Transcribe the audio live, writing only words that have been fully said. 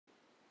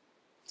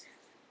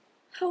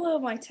Hello,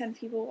 my 10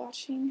 people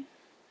watching.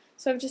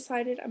 So I've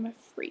decided I'm a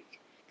freak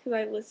because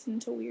I listen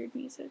to weird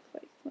music.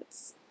 Like,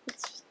 let's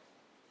just...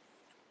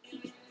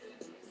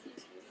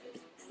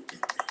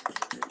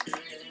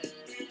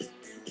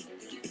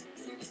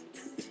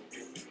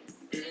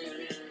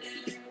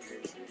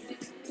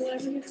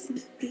 Whatever gets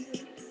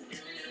easy.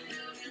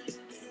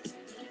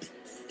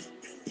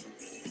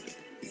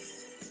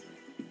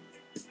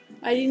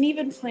 I didn't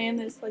even plan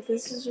this. Like,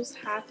 this has just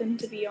happened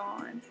to be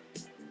on.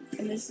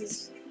 And this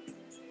is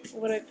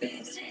what I've been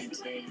listening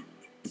to.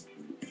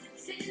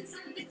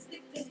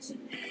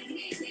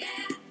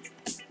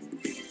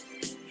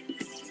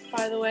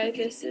 By the way,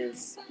 this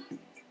is...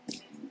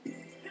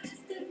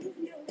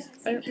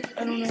 I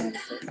don't know how to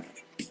say that.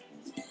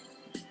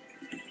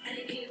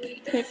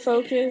 Can it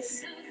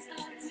focus?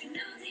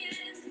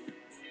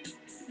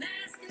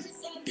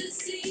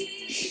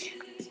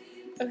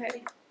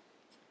 Okay.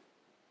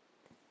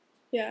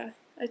 Yeah,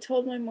 I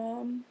told my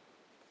mom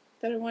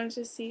that I wanted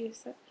to see...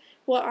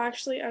 Well,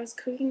 actually, I was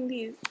cooking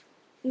these...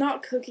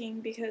 Not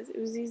cooking, because it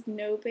was these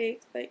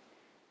no-bake, like,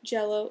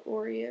 Jello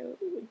Oreo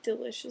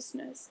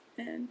deliciousness,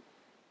 and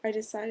I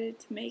decided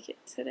to make it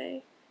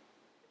today.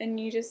 And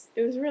it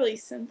was really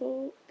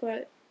simple,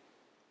 but,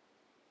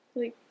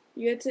 like,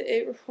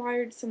 it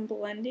required some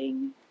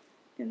blending,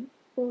 and,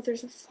 oh,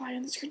 there's a fly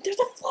on the screen, there's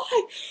a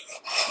fly!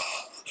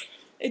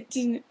 It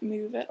didn't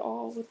move at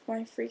all with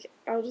my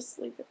I'll just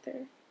leave it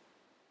there.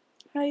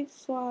 Hi,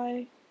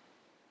 fly.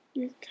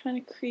 You're kind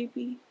of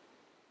creepy.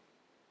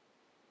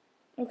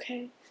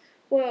 Okay,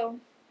 well,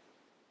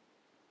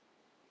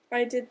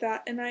 I did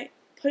that, and I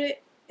put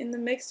it in the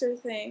mixer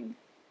thing,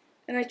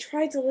 and I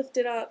tried to lift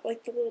it up,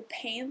 like the little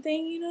pan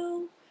thing, you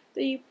know,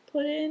 that you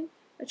put in.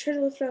 I tried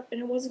to lift it up,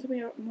 and it wasn't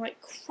coming out. I'm like,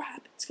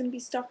 crap, it's gonna be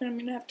stuck, and I'm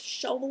gonna have to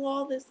shovel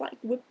all this, like,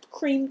 whipped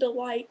cream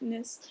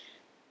delightness,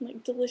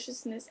 like,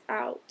 deliciousness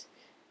out,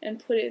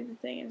 and put it in the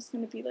thing, and it's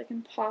gonna be, like,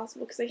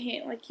 impossible, because I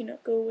can't, like, you know,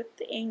 go with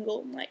the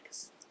angle and, like,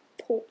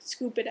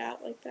 scoop it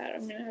out like that.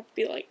 I'm gonna have to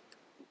be, like...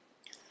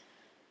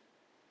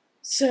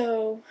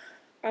 So,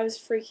 I was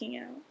freaking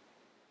out.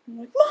 I'm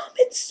like, Mom,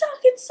 it's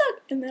stuck!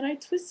 And then I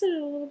twisted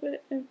it a little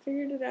bit and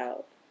figured it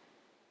out.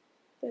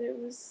 That it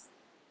was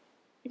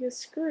like a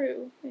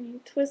screw, and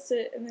you twist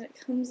it, and then it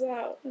comes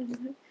out. And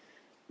I'm like,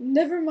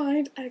 never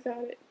mind, I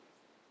got it.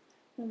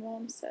 My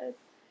mom said,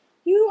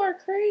 you are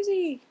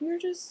crazy! You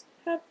just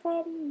have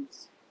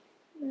problems.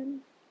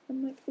 And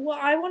I'm like, well,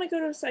 I want to go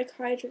to a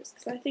psychiatrist,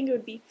 because I think it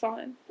would be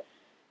fun.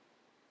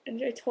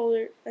 And I told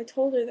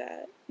her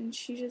that, and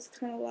she just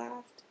kind of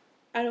laughed.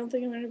 I don't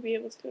think I'm going to be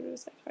able to go to a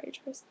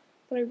psychiatrist,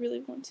 but I really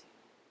want to.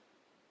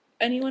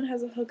 Anyone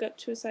has a hookup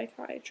to a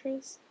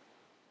psychiatrist,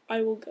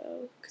 I will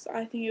go, because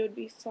I think it would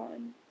be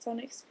fun. It's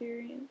an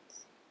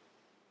experience.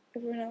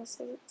 Everyone else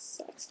says it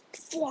sucks.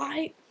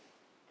 Fly!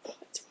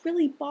 It's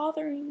really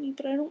bothering me,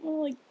 but I don't want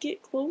to, like,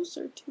 get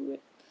closer to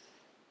it.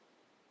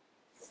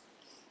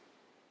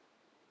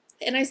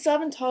 And I still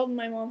haven't told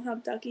my mom how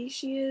ducky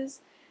she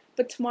is,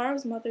 but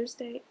tomorrow's Mother's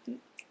Day, and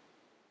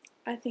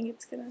I think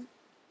it's gonna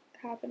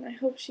happen. I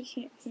hope she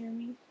can't hear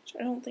me, which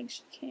I don't think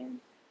she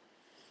can.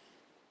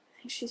 I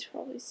think she's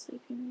probably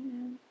sleeping right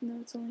now. No,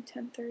 it's only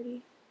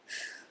 10:30.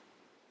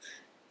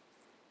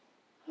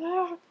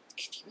 Ah,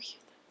 can you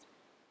hear that?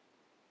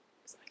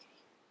 It's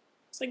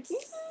like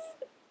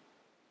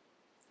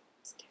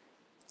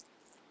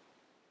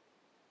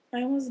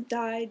I almost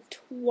died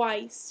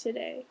twice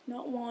today.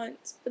 Not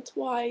once, but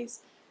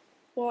twice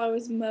while I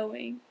was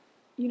mowing.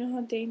 You know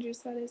how dangerous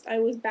that is? I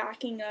was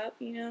backing up,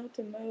 you know,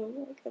 to mow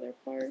like other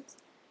parts.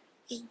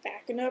 Just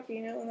backing up,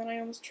 you know, and then I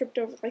almost tripped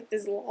over like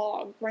this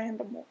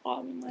random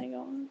log in my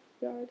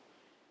yard.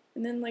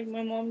 And then like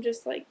my mom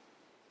just like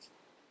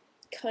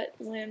cut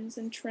limbs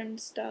and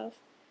trimmed stuff.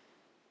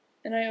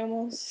 And I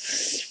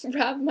almost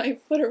wrapped my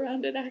foot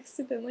around it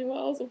accidentally while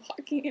I was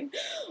walking and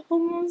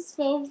almost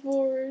fell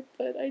forward,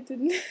 but I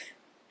didn't.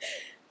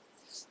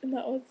 And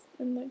that was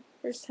in like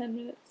the first 10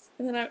 minutes.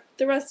 And then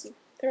the rest is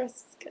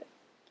good.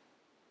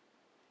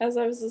 As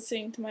I was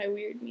listening to my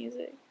weird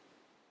music,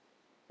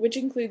 which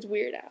includes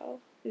Weird Al,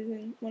 is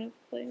in one of the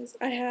plays.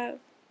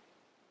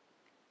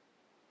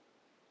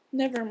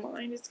 Never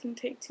mind, it's gonna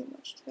take too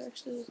much to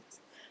actually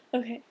listen.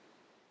 Okay,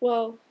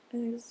 well, I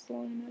think this is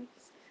long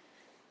enough.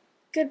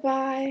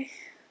 Goodbye.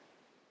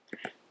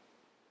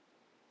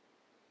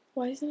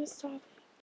 Why isn't it stopping?